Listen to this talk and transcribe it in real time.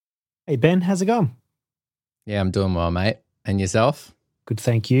Hey, Ben, how's it going? Yeah, I'm doing well, mate. And yourself? Good,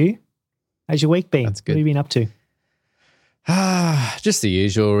 thank you. How's your week been? That's good. What have you been up to? Just the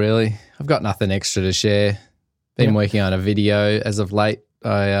usual, really. I've got nothing extra to share. Been working on a video as of late.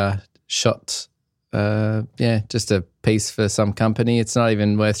 I shot, just a piece for some company. It's not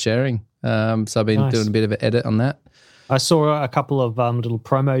even worth sharing. So I've been doing a bit of an edit on that. I saw a couple of little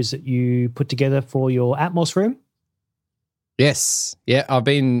promos that you put together for your Atmos room. Yes. Yeah, I've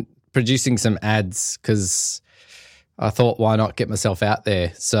been producing some ads because I thought, why not get myself out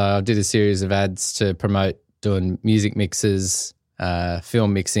there? So I did a series of ads to promote doing music mixes,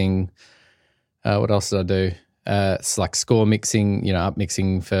 film mixing. What else did I do? It's like score mixing, up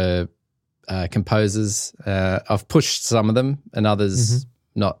mixing for composers. I've pushed some of them and others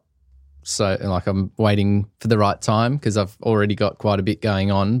not. So like I'm waiting for the right time because I've already got quite a bit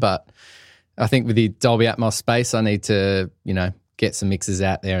going on. But I think with the Dolby Atmos space, I need to, get some mixes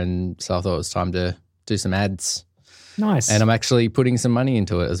out there. And so I thought it was time to do some ads. Nice. And I'm actually putting some money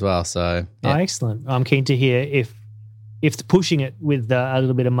into it as well. So yeah. Oh, excellent. I'm keen to hear if the pushing it with a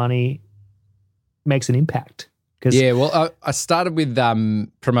little bit of money makes an impact. Yeah, well, I started with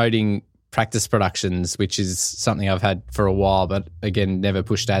promoting practice productions, which is something I've had for a while, but again, never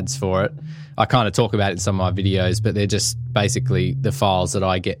pushed ads for it. I kind of talk about it in some of my videos, but they're just basically the files that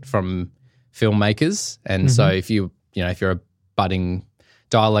I get from filmmakers. And so if you're a budding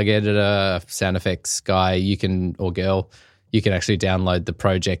dialogue editor, sound effects guy, or girl, you can actually download the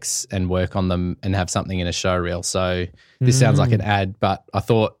projects and work on them and have something in a show reel. So this sounds like an ad, but I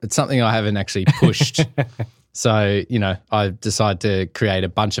thought it's something I haven't actually pushed. So, I decided to create a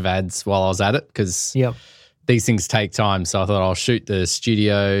bunch of ads while I was at it because these things take time. So I thought I'll shoot the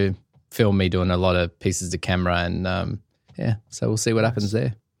studio, film me doing a lot of pieces to camera and, so we'll see what happens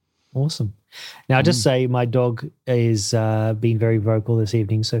there. Awesome. Now, I just say my dog is being very vocal this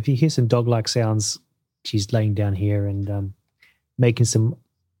evening. So if you hear some dog-like sounds, she's laying down here and making some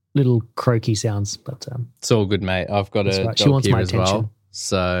little croaky sounds. But it's all good, mate. I've got a dog she wants here my as attention. well.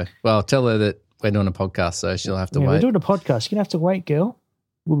 So, tell her that we're doing a podcast, so she'll have to wait. We're doing a podcast. You're going to have to wait, girl.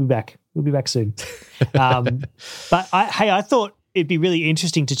 We'll be back. We'll be back soon. But I thought it'd be really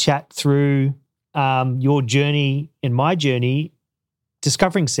interesting to chat through your journey and my journey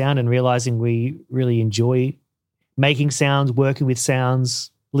discovering sound and realizing we really enjoy making sounds, working with sounds,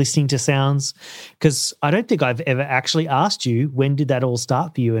 listening to sounds. Because I don't think I've ever actually asked you, when did that all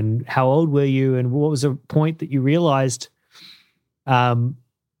start for you and how old were you and what was the point that you realized I'm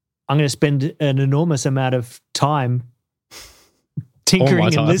going to spend an enormous amount of time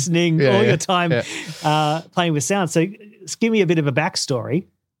tinkering and listening, your time playing with sound. So just give me a bit of a backstory.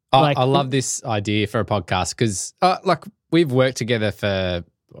 I love this idea for a podcast because we've worked together for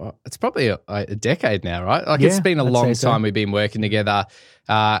it's probably a decade now, right? It's been a long time we've been working together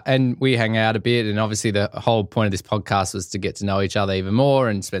and we hang out a bit, and obviously the whole point of this podcast was to get to know each other even more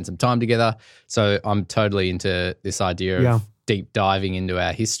and spend some time together. So I'm totally into this idea of deep diving into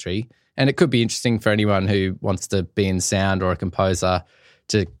our history, and it could be interesting for anyone who wants to be in sound or a composer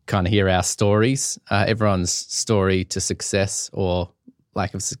to kind of hear our stories. Everyone's story to success or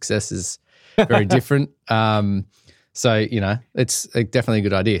lack of success is very different. So, it's definitely a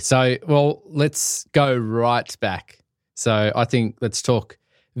good idea. So, let's go right back. So I think let's talk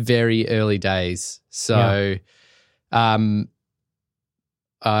very early days. So you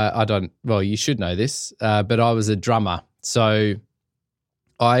should know this, but I was a drummer. So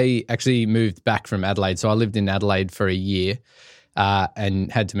I actually moved back from Adelaide. So I lived in Adelaide for a year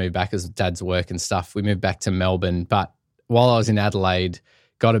and had to move back as Dad's work and stuff. We moved back to Melbourne. But while I was in Adelaide,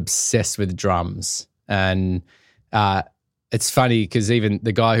 got obsessed with drums. And it's funny because even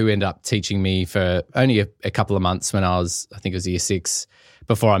the guy who ended up teaching me for only a couple of months when I think it was year 6,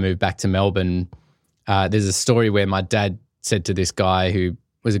 before I moved back to Melbourne, there's a story where my dad said to this guy who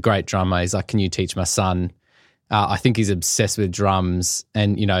was a great drummer, he's like, can you teach my son? I think he's obsessed with drums.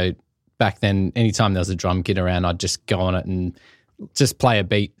 And, back then, anytime there was a drum kit around, I'd just go on it and just play a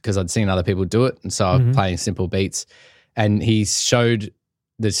beat because I'd seen other people do it. And so I'm playing simple beats. And he showed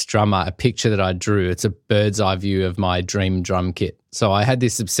this drummer a picture that I drew. It's a bird's eye view of my dream drum kit. So I had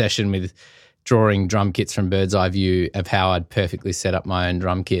this obsession with drawing drum kits from bird's eye view of how I'd perfectly set up my own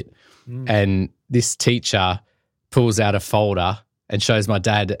drum kit. And this teacher pulls out a folder and shows my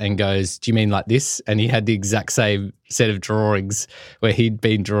dad and goes, do you mean like this? And he had the exact same set of drawings where he'd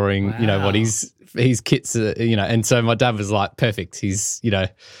been drawing, what his kits, and so my dad was like, perfect. He's,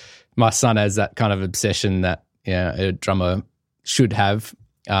 my son has that kind of obsession that, a drummer should have.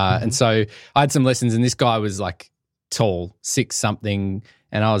 And so I had some lessons, and this guy was like tall, 6 something,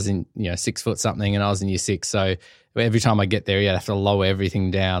 and I was in, 6 foot something, and I was in year 6. So every time I get there, I'd have to lower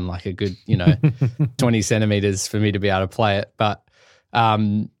everything down like a good, 20 centimeters for me to be able to play it. But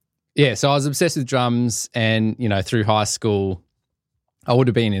so I was obsessed with drums, and, through high school, I would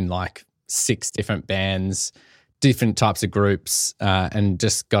have been in like 6 different bands, different types of groups, and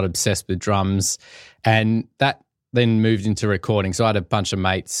just got obsessed with drums. And that then moved into recording. So I had a bunch of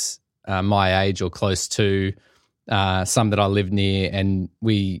mates my age or close to, some that I lived near, and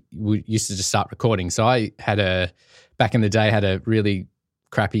we used to just start recording. So I back in the day, had a really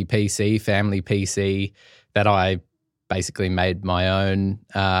crappy PC, family PC, that I basically made my own.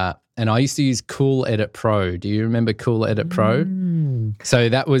 And I used to use Cool Edit Pro. Do you remember Cool Edit Pro? So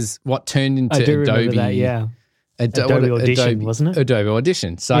that was what turned into I do Adobe. remember that, yeah. Adobe Audition, wasn't it? Adobe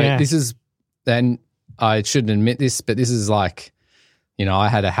Audition. So this is, and I shouldn't admit this, but this is like, I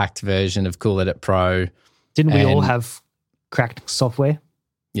had a hacked version of Cool Edit Pro. Didn't we all have cracked software?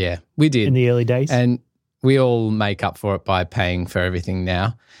 Yeah, we did. In the early days. And we all make up for it by paying for everything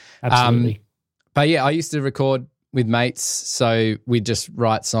now. Absolutely. But yeah, I used to record with mates, so we'd just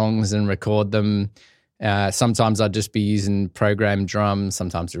write songs and record them. Sometimes I'd just be using programmed drums,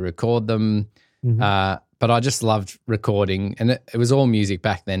 sometimes to record them. Mm-hmm. But I just loved recording, and it was all music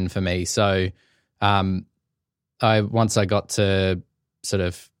back then for me. So once I got to sort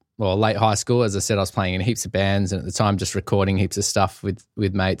of, late high school, as I said, I was playing in heaps of bands, and at the time just recording heaps of stuff with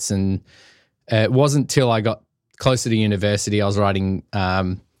mates. And it wasn't till I got closer to university, I was writing,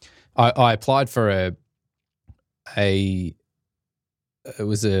 I applied for it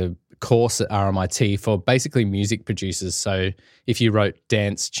was a course at RMIT for basically music producers. So if you wrote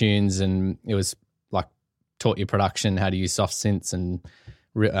dance tunes, and it was like taught you production, how to use soft synths and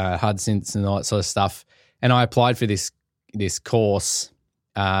hard synths and all that sort of stuff. And I applied for this course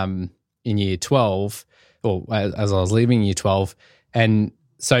in year 12, or as I was leaving year 12. And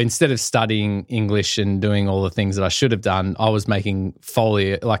so instead of studying English and doing all the things that I should have done, I was making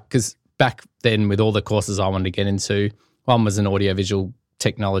folio, because back then with all the courses I wanted to get into, one was an audiovisual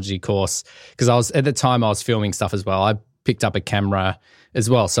technology course, because at the time I was filming stuff as well. I picked up a camera as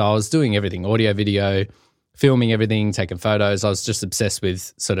well. So I was doing everything, audio, video, filming everything, taking photos. I was just obsessed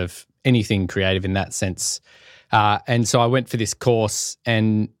with sort of anything creative in that sense. And so I went for this course,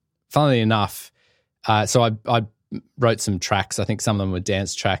 and funnily enough, so I wrote some tracks. I think some of them were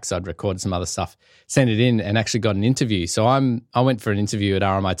dance tracks. I'd recorded some other stuff, sent it in, and actually got an interview. So I went for an interview at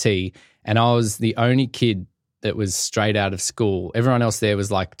RMIT, and I was the only kid that was straight out of school. Everyone else there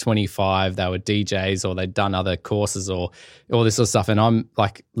was like 25. They were DJs, or they'd done other courses, or all this sort of stuff. And I'm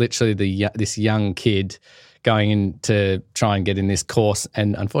like literally this young kid going in to try and get in this course.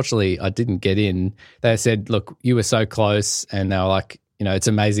 And unfortunately, I didn't get in. They said, look, you were so close. And they were like, it's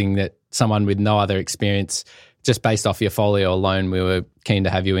amazing that someone with no other experience, just based off your folio alone, we were keen to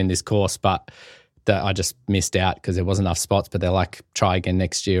have you in this course. But I just missed out because there wasn't enough spots. But they're like, try again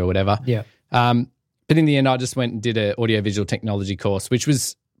next year or whatever. Yeah. But in the end, I just went and did an audiovisual technology course, which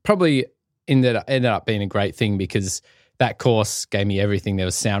was probably ended up being a great thing, because that course gave me everything. There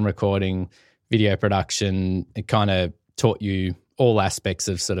was sound recording, video production. It kind of taught you all aspects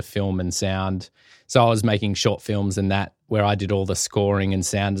of sort of film and sound. So I was making short films and that, where I did all the scoring and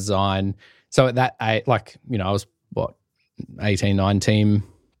sound design. So at that age, I was 18, 19,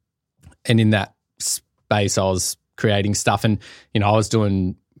 and in that space I was creating stuff, and I was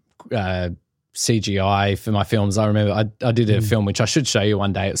doing CGI for my films. I remember I did a film which I should show you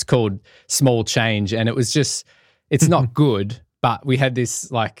one day. It's called Small Change, and it was just, it's not good, but we had this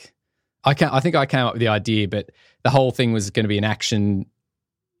I think I came up with the idea, but the whole thing was going to be an action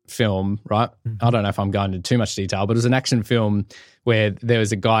film, right? I don't know if I'm going into too much detail, but it was an action film where there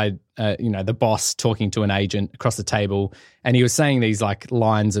was a guy, the boss, talking to an agent across the table, and he was saying these like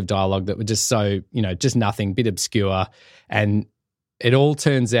lines of dialogue that were just so, just nothing, bit obscure. And it all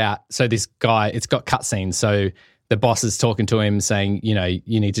turns out, so this guy, it's got cutscenes. So the boss is talking to him saying,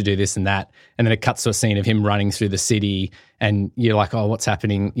 you need to do this and that. And then it cuts to a scene of him running through the city, and you're like, oh, what's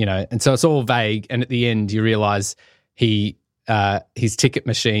happening? And so it's all vague. And at the end, you realize his ticket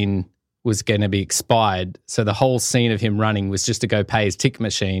machine was going to be expired. So the whole scene of him running was just to go pay his ticket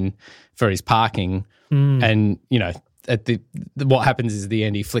machine for his parking. And, what happens is at the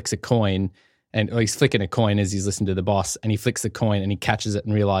end, he flicks a coin, and he's flicking a coin as he's listening to the boss, and he flicks the coin and he catches it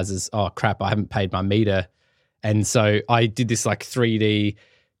and realizes, oh crap, I haven't paid my meter. And so I did this like 3D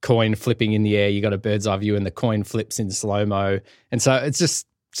coin flipping in the air. You got a bird's eye view and the coin flips in slow-mo. And so it's just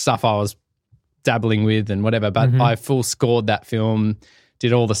stuff I was dabbling with and whatever. But I full scored that film,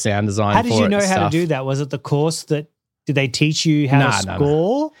 did all the sound design for it. How did you know how to do that? Was it the course did they teach you how to score?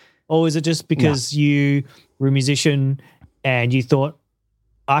 No. Or was it just because you were a musician and you thought,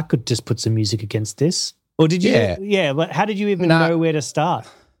 I could just put some music against this? Or did you? Yeah. Yeah, but how did you even No. know where to start?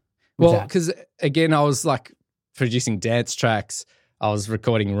 with Well, that? because again, I was like producing dance tracks. I was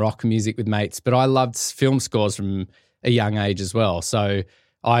recording rock music with mates, but I loved film scores from a young age as well. So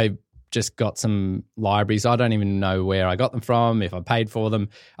I just got some libraries. I don't even know where I got them from, if I paid for them.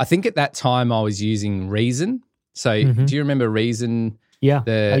 I think at that time I was using Reason. So do you remember Reason? Yeah,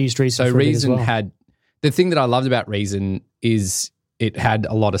 I used Reason So for a bit as Reason well. had, the thing that I loved about Reason is it had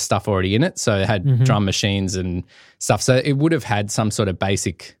a lot of stuff already in it. So it had drum machines and stuff. So it would have had some sort of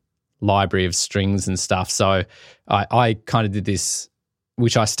basic library of strings and stuff. So I kind of did this,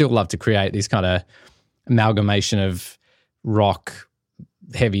 which I still love to create, this kind of amalgamation of rock,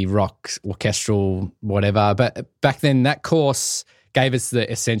 heavy rock, orchestral, whatever. But back then that course gave us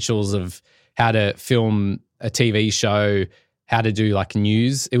the essentials of how to film a TV show, how to do like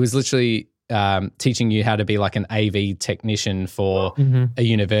news. It was literally teaching you how to be like an AV technician for a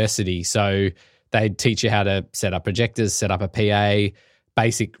university. So they'd teach you how to set up projectors, set up a PA,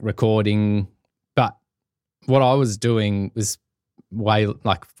 basic recording. But what I was doing was way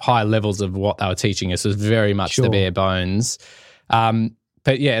like high levels of what they were teaching us. It was very much the bare bones.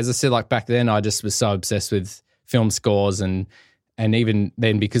 But yeah, as I said, like back then I just was so obsessed with film scores and even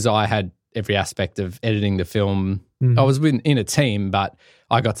then because I had every aspect of editing the film, I was in a team, but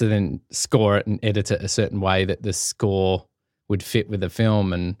I got to then score it and edit it a certain way that the score would fit with the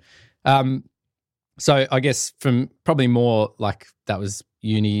film. And so I guess from probably more like that was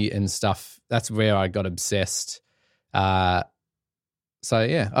uni and stuff, that's where I got obsessed. So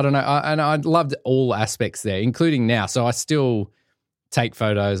yeah, I don't know. I loved all aspects there, including now. So I still take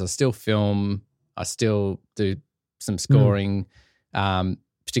photos, I still film, I still do some scoring.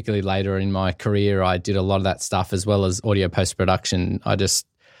 Particularly later in my career, I did a lot of that stuff as well as audio post-production. I just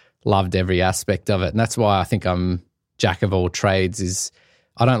loved every aspect of it. And that's why I think I'm jack of all trades is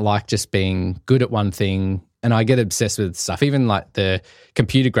I don't like just being good at one thing and I get obsessed with stuff. Even like the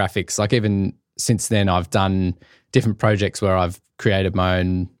computer graphics, like even since then I've done different projects where I've created my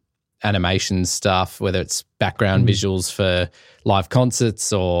own animation stuff, whether it's background visuals for live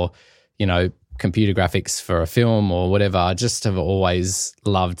concerts or, you know, computer graphics for a film or whatever. I just have always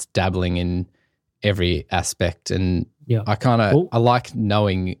loved dabbling in every aspect. And I kind of, I like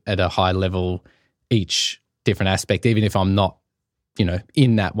knowing at a high level each different aspect, even if I'm not, you know,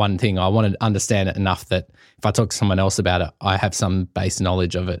 in that one thing. I want to understand it enough that if I talk to someone else about it, I have some base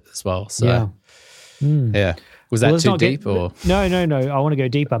knowledge of it as well. So, yeah. Was that too deep or? No. I want to go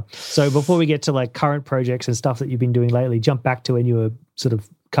deeper. So before we get to like current projects and stuff that you've been doing lately, jump back to when you were sort of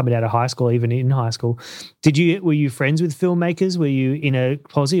coming out of high school, even in high school. Were you friends with filmmakers? Were you in a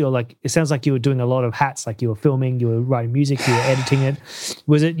posse or like, it sounds like you were doing a lot of hats, like you were filming, you were writing music, you were editing it.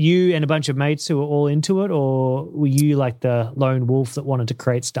 Was it you and a bunch of mates who were all into it or were you like the lone wolf that wanted to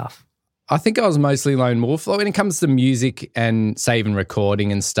create stuff? I think I was mostly lone wolf. When it comes to music and say even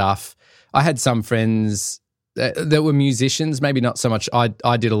recording and stuff, I had some friends that were musicians, maybe not so much.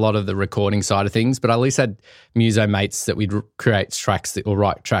 I did a lot of the recording side of things, but I at least had muso mates that we'd create tracks or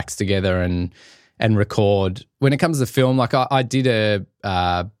write tracks together and record. When it comes to film, like I did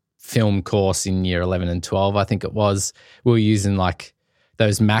a film course in year 11 and 12, I think it was. We were using like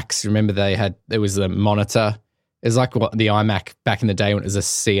those Macs. Remember there was a monitor. It was like what the iMac back in the day when it was a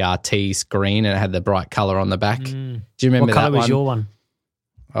CRT screen and it had the bright color on the back. Do you remember what that color was your one?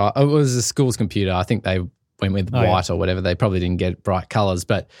 It was a school's computer. I think they went with white or whatever. They probably didn't get bright colors,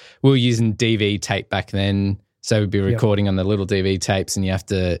 but we were using DV tape back then. So we'd be recording on the little DV tapes and you have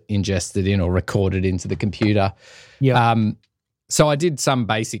to ingest it in or record it into the computer. So I did some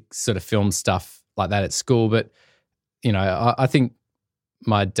basic sort of film stuff like that at school, but you know, I think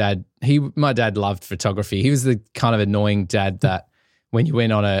my dad loved photography. He was the kind of annoying dad that when you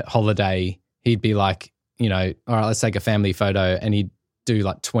went on a holiday, he'd be like, you know, all right, let's take a family photo, and he'd do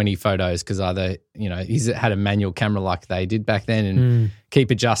like 20 photos because either, you know, he's had a manual camera like they did back then and keep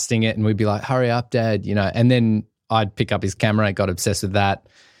adjusting it. And we'd be like, hurry up, Dad, you know, and then I'd pick up his camera. I got obsessed with that.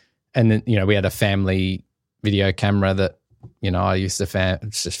 And then, you know, we had a family video camera that, you know, I used to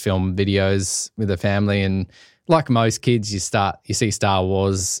just film videos with the family. And like most kids, you see Star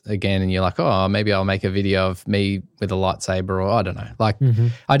Wars again and you're like, oh, maybe I'll make a video of me with a lightsaber or I don't know. Like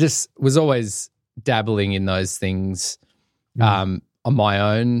I just was always dabbling in those things. On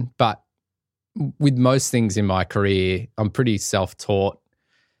my own, but with most things in my career, I'm pretty self-taught.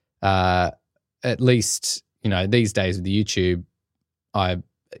 At least, you know, these days with YouTube, I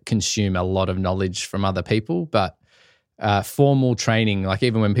consume a lot of knowledge from other people, but formal training, like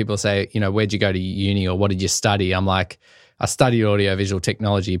even when people say, you know, where'd you go to uni or what did you study? I'm like, I studied audiovisual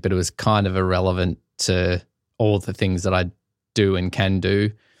technology, but it was kind of irrelevant to all the things that I do and can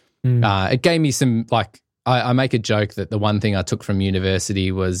do. It gave me some like I make a joke that the one thing I took from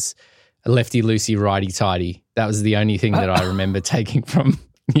university was lefty loosey, righty tighty. That was the only thing that I remember taking from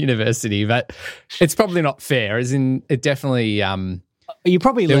university, but it's probably not fair. As in, it definitely you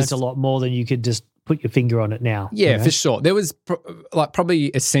probably learnt a lot more than you could just put your finger on it now. Yeah, for sure. There was probably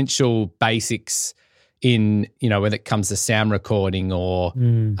essential basics in, when it comes to sound recording or,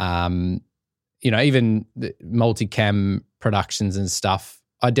 even the multicam productions and stuff.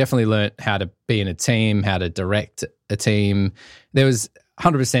 I definitely learnt how to be in a team, how to direct a team. There was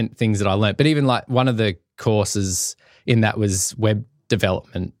 100% things that I learnt, but even like one of the courses in that was web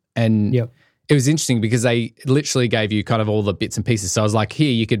development. And it was interesting because they literally gave you kind of all the bits and pieces. So I was like,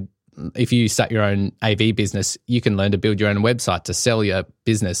 here, you could, if you start your own AV business, you can learn to build your own website to sell your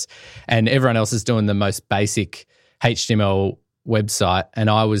business. And everyone else is doing the most basic HTML website. And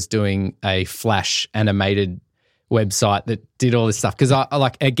I was doing a Flash animated website that did all this stuff. Because I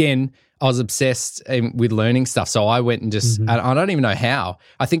was obsessed with learning stuff. So I went and just, I don't even know how.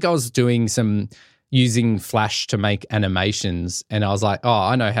 I think I was doing using Flash to make animations. And I was like, oh,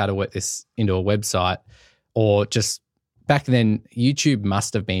 I know how to work this into a website. Or just back then, YouTube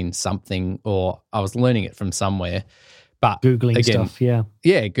must have been something, or I was learning it from somewhere. But Googling stuff, yeah.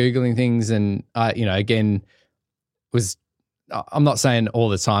 Yeah, Googling things. And I, I'm not saying all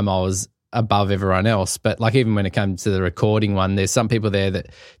the time I was above everyone else, but like even when it comes to the recording one, there's some people there that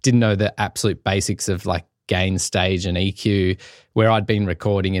didn't know the absolute basics of like gain, stage and EQ, where I'd been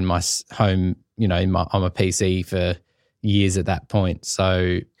recording in my home, on my PC for years at that point.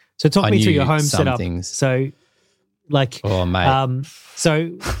 So talk me through your home setup. Things. So like, oh mate.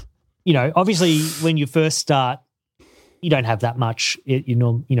 Obviously when you first start, you don't have that much, you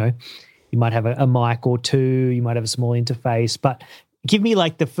might have a mic or two, you might have a small interface, but give me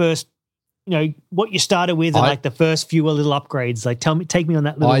like the first, what you started with and like the first few little upgrades. Like take me on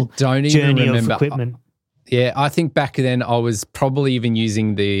that little journey of equipment. Yeah, I think back then I was probably even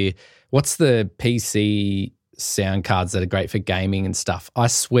using what's the PC sound cards that are great for gaming and stuff. I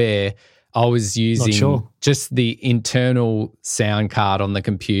swear I was using just the internal sound card on the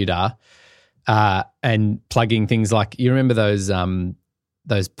computer and plugging things like, you remember those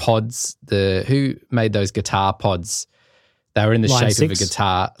pods, who made those guitar pods? They were in the shape of a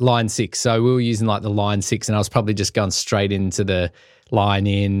guitar, line 6. So we were using like the line 6 and I was probably just going straight into the line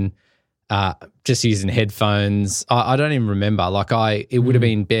in, just using headphones. I don't even remember. Like it would have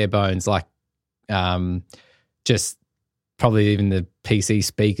been bare bones, like just probably even the PC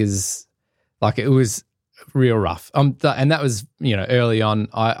speakers. Like it was real rough. And that was, early on.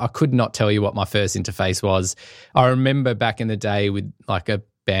 I could not tell you what my first interface was. I remember back in the day with like a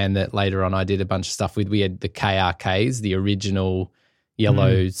band that later on I did a bunch of stuff with, we had the KRKs, the original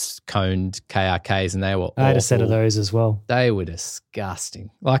yellow coned KRKs, and they were awful. I had a set of those as well. They were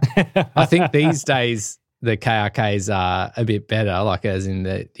disgusting. Like I think these days the KRKs are a bit better, like as in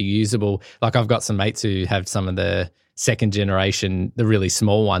the usable. Like I've got some mates who have some of the second generation, the really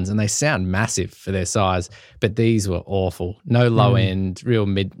small ones, and they sound massive for their size, but these were awful. No low end, real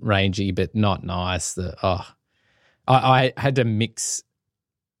mid-rangey, but not nice. I had to mix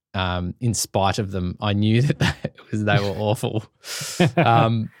in spite of them. I knew that they were awful.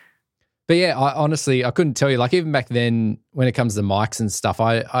 But yeah, I honestly couldn't tell you. Like even back then, when it comes to mics and stuff,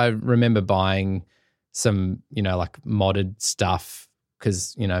 I remember buying some, like modded stuff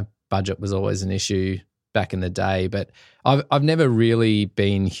because, budget was always an issue back in the day. But I've never really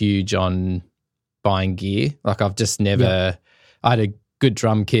been huge on buying gear. Like I've just never. I had a good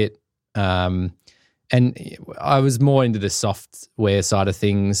drum kit. And I was more into the software side of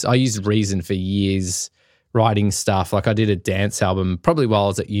things. I used Reason for years writing stuff. Like I did a dance album, probably while I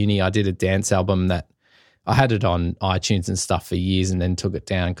was at uni, I did a dance album that I had it on iTunes and stuff for years and then took it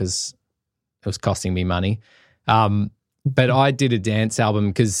down because it was costing me money. But I did a dance album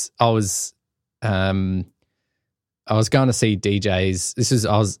because I was going to see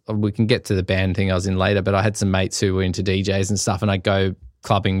DJs. We can get to the band thing I was in later, but I had some mates who were into DJs and stuff, and I'd go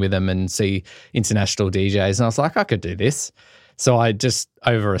clubbing with them and see international DJs. And I was like, I could do this. So I just,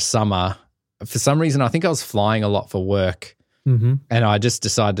 over a summer, for some reason, I think I was flying a lot for work and I just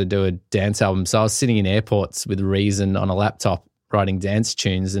decided to do a dance album. So I was sitting in airports with Reason on a laptop writing dance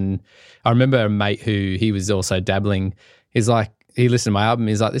tunes. And I remember a mate he was also dabbling. He's like, he listened to my album.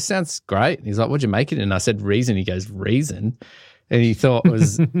 He's like, this sounds great. He's like, what'd you make it in? And I said, Reason. He goes, Reason? And he thought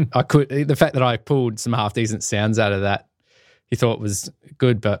the fact that I pulled some half decent sounds out of that, he thought was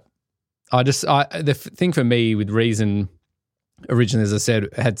good, but the thing for me with Reason originally, as I said,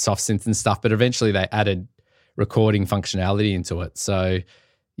 it had soft synths and stuff, but eventually they added recording functionality into it. So,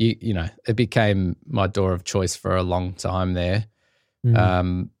 it became my door of choice for a long time there.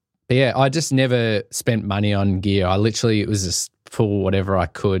 But But yeah, I just never spent money on gear. It was just pull whatever I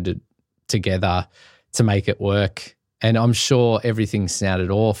could together to make it work. And I'm sure everything sounded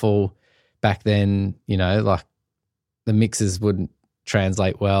awful back then, like the mixes wouldn't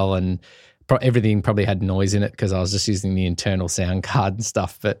translate well and everything probably had noise in it because I was just using the internal sound card and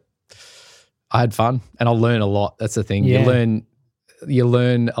stuff. But I had fun and I learned a lot. That's the thing. Yeah. You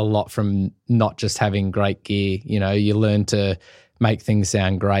learn a lot from not just having great gear. You learn to make things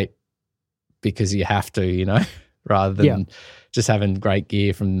sound great because you have to, rather than just having great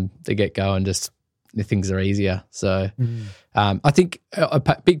gear from the get-go and just things are easier. So I think a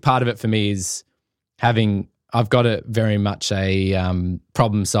big part of it for me is I've got very much a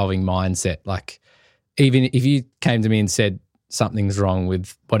problem-solving mindset. Like even if you came to me and said something's wrong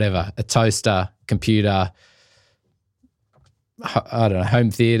with whatever, a toaster, computer, I don't know, home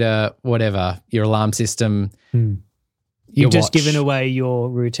theater, whatever, your alarm system. You've just given away your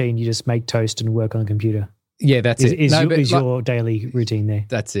routine. You just make toast and work on a computer. Yeah, that's it. Is your daily routine there?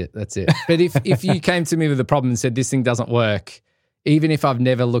 That's it. But if you came to me with a problem and said this thing doesn't work, even if I've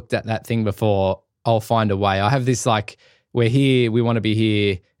never looked at that thing before, I'll find a way. I have this like, we're here, we want to be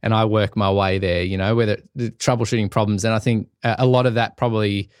here, and I work my way there, whether the troubleshooting problems. And I think a lot of that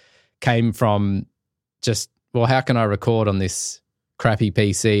probably came from just, well, how can I record on this crappy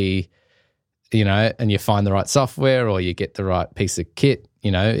PC, and you find the right software or you get the right piece of kit,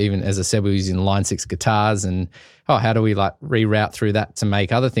 even as I said, we're using Line 6 guitars and, how do we like reroute through that to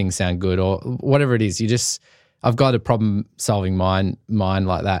make other things sound good or whatever it is. I've got a problem solving mind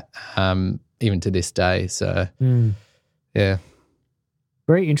like that, even to this day. So, yeah.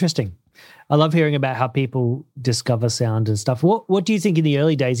 Very interesting. I love hearing about how people discover sound and stuff. What do you think in the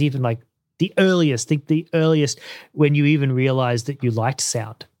early days, even like the earliest when you even realized that you liked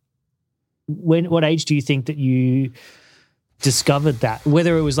sound? What age do you think that you discovered that?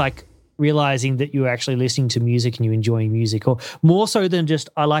 Whether it was like realizing that you were actually listening to music and you enjoying music, or more so than just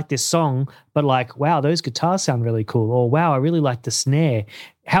I like this song, but like, wow, those guitars sound really cool, or wow, I really like the snare.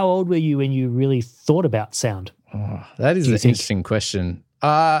 How old were you when you really thought about sound? Oh, that is an interesting question.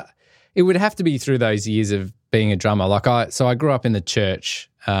 It would have to be through those years of being a drummer. Like I grew up in the church,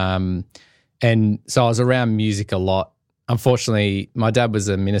 and so I was around music a lot. Unfortunately, my dad was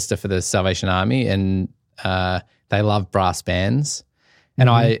a minister for the Salvation Army, and they love brass bands. And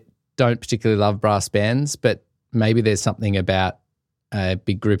I don't particularly love brass bands, but maybe there's something about a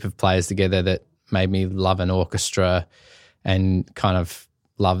big group of players together that made me love an orchestra and kind of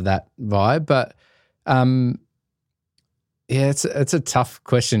love that vibe. But it's a tough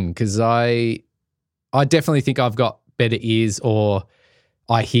question because I definitely think I've got better ears, or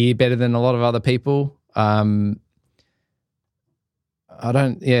I hear better than a lot of other people. I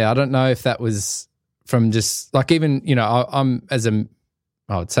don't know if that was from just like even,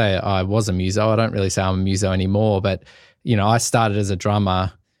 I would say I was a muso. I don't really say I'm a muso anymore, but, I started as a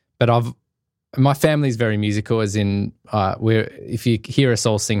drummer, but my family's very musical, as in if you hear us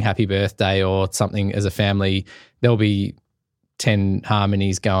all sing Happy Birthday or something as a family, there'll be 10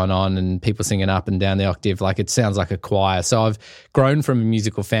 harmonies going on and people singing up and down the octave. Like it sounds like a choir. So I've grown from a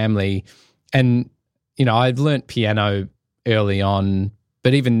musical family and, I've learnt piano early on,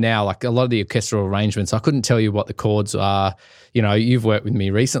 but even now, like a lot of the orchestral arrangements, I couldn't tell you what the chords are. You've worked with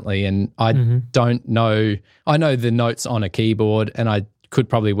me recently and I don't know. I know the notes on a keyboard and I could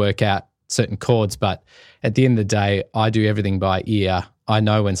probably work out certain chords, but at the end of the day, I do everything by ear. I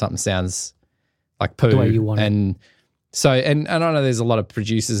know when something sounds like poo. The way you want it. So, and I know there's a lot of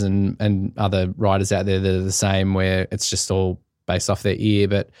producers and other writers out there that are the same, where it's just all based off their ear.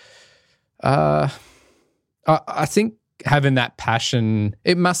 But I think having that passion,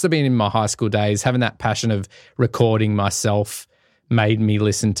 it must have been in my high school days, having that passion of recording myself made me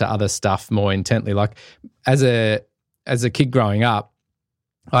listen to other stuff more intently. Like as a kid growing up,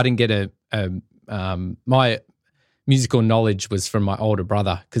 I didn't get my musical knowledge was from my older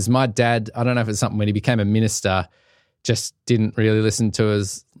brother, because my dad, I don't know if it's something when he became a minister, just didn't really listen to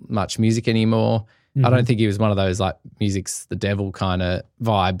as much music anymore. I don't think he was one of those like music's the devil kind of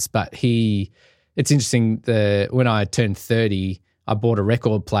vibes, but it's interesting, when I turned 30, I bought a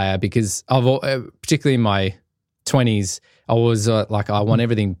record player because particularly in my 20s, I was like, I want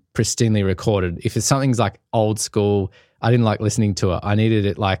everything pristinely recorded. If it's something's like old school, I didn't like listening to it. I needed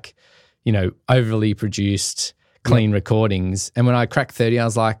it like, overly produced, clean recordings. And when I cracked 30, I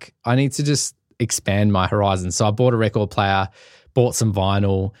was like, I need to just expand my horizons. So I bought a record player, bought some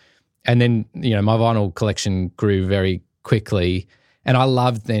vinyl, and then, my vinyl collection grew very quickly. And I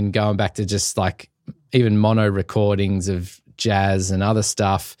loved then going back to just like even mono recordings of jazz and other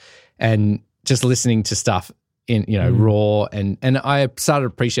stuff and just listening to stuff in, raw, and I started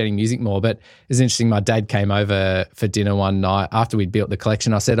appreciating music more. But it's interesting, my dad came over for dinner one night after we'd built the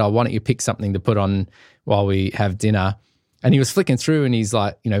collection. I said, "Oh, why don't you pick something to put on while we have dinner?" And he was flicking through and he's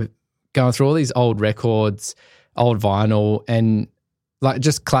like, going through all these old records, old vinyl, and like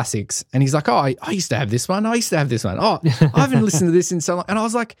just classics. And he's like, "Oh, I used to have this one. I used to have this one. Oh, I haven't listened to this in so long." And I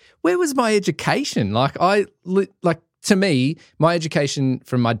was like, where was my education? To me, my education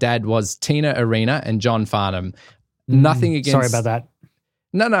from my dad was Tina Arena and John Farnham. Nothing against. Sorry about that.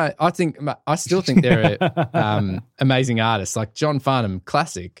 No. I still think they're amazing artists. Like John Farnham,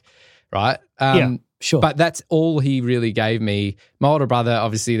 classic, right? Yeah, sure. But that's all he really gave me. My older brother,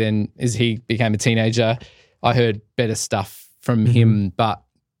 obviously, then as he became a teenager, I heard better stuff from him. But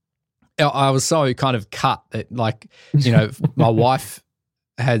I was so kind of cut that, my wife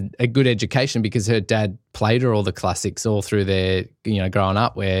had a good education because her dad played her all the classics all through their, growing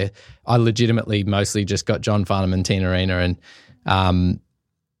up, where I legitimately mostly just got John Farnham and Tina Arena. And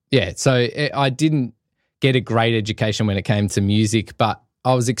so I didn't get a great education when it came to music, but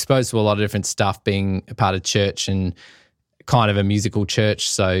I was exposed to a lot of different stuff being a part of church and kind of a musical church.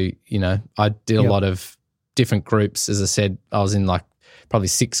 So, I did a lot of different groups. As I said, I was in probably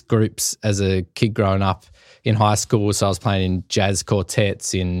 6 groups as a kid growing up in high school. So I was playing in jazz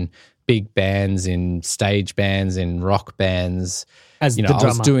quartets, in big bands, in stage bands, in rock bands. As the drummer. I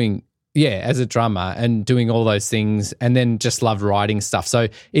was doing, as a drummer and doing all those things, and then just loved writing stuff. So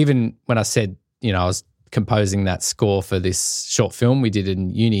even when I said, I was composing that score for this short film we did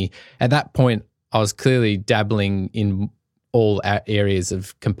in uni, at that point I was clearly dabbling in all areas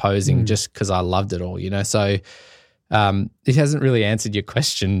of composing just because I loved it all, So it hasn't really answered your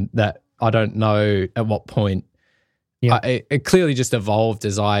question, that I don't know at what point. Yeah. It clearly just evolved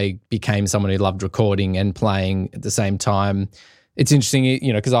as I became someone who loved recording and playing at the same time. It's interesting,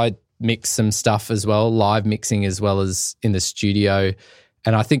 because I mix some stuff as well, live mixing as well as in the studio.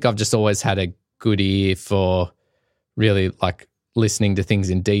 And I think I've just always had a good ear for really listening to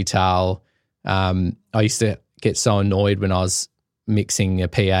things in detail. I used to get so annoyed when I was mixing a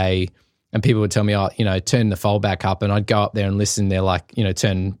PA and people would tell me, turn the fallback up, and I'd go up there and listen. They're like,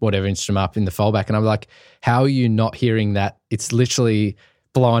 turn whatever instrument up in the fallback. And I'm like, how are you not hearing that? It's literally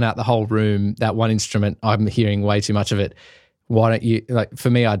blowing out the whole room, that one instrument. I'm hearing way too much of it. Why don't you, for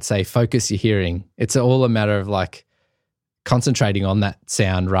me, I'd say focus your hearing. It's all a matter of concentrating on that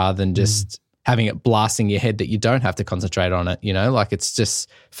sound rather than just having it blasting your head that you don't have to concentrate on it, it's just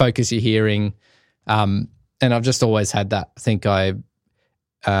focus your hearing. And I've just always had that. I think I've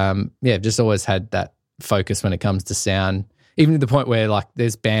just always had that focus when it comes to sound, even to the point where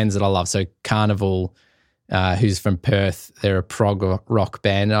there's bands that I love. So Carnival, who's from Perth, they're a prog rock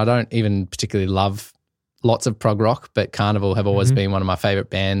band. And I don't even particularly love lots of prog rock, but Carnival have always been one of my favorite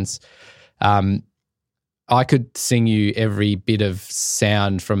bands. I could sing you every bit of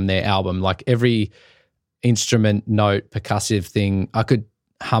sound from their album, every instrument, note, percussive thing. I could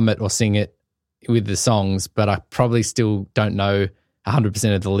hum it or sing it with the songs, but I probably still don't know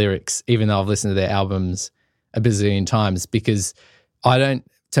 100% of the lyrics, even though I've listened to their albums a bazillion times, because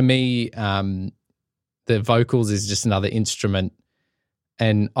to me, the vocals is just another instrument.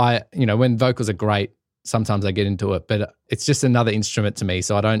 And when vocals are great, sometimes I get into it, but it's just another instrument to me.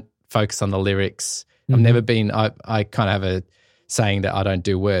 So I don't focus on the lyrics. I've never been, I kind of have a saying that I don't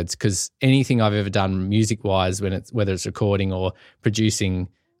do words, because anything I've ever done music-wise, whether it's recording or producing,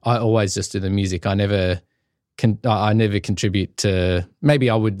 I always just do the music. I never contribute to, maybe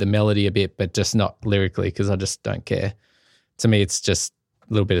I would the melody a bit, but just not lyrically, because I just don't care. To me, it's just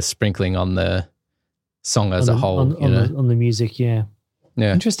a little bit of sprinkling on the song as a whole. On the music, yeah.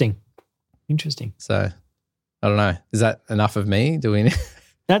 Yeah. Interesting. So, I don't know. Is that enough of me? Do we...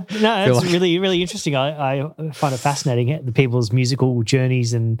 That's really, really interesting. I find it fascinating, the people's musical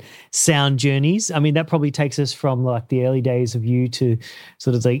journeys and sound journeys. I mean, that probably takes us from the early days of you to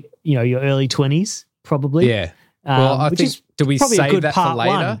sort of your early 20s, probably. Yeah. Well, I think, do we save that for later?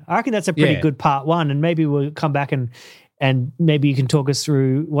 One. I reckon that's a pretty good part one, and maybe we'll come back and maybe you can talk us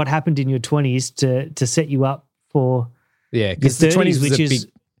through what happened in your 20s to set you up for because the 20s was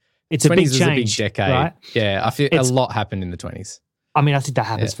it's a big change, a big decade. Right? Yeah, I feel a lot happened in the 20s. I mean, I think that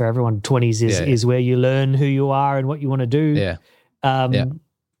happens for everyone. 20s is where you learn who you are and what you want to do. Yeah.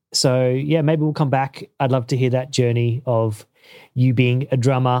 So, maybe we'll come back. I'd love to hear that journey of you being a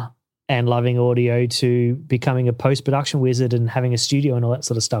drummer and loving audio to becoming a post-production wizard and having a studio and all that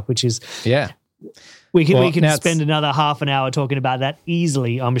sort of stuff, which is we can spend another half an hour talking about that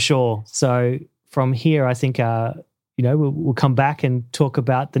easily, I'm sure. So from here, I think we'll come back and talk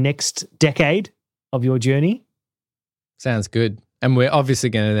about the next decade of your journey. Sounds good. And we're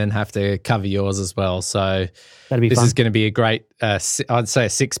obviously going to then have to cover yours as well. So That'd be this fun. is going to be a great, I'd say a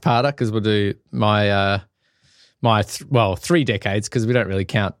 6-parter, because we'll do my 3 decades, because we don't really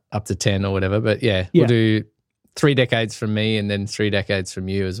count up to 10 or whatever. But we'll do 3 decades from me and then 3 decades from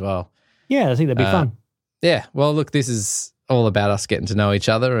you as well. Yeah, I think that'd be fun. Yeah. Well, look, this is all about us getting to know each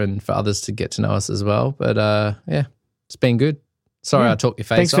other and for others to get to know us as well. But it's been good. Sorry, I talked your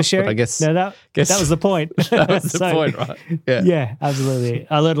face Thanks off. for sharing. But I guess that was the point. that was the point, right? Yeah, absolutely.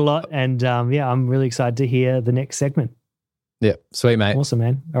 I learned a lot, and I'm really excited to hear the next segment. Yeah, sweet, mate. Awesome,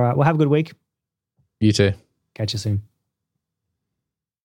 man. All right, well, have a good week. You too. Catch you soon.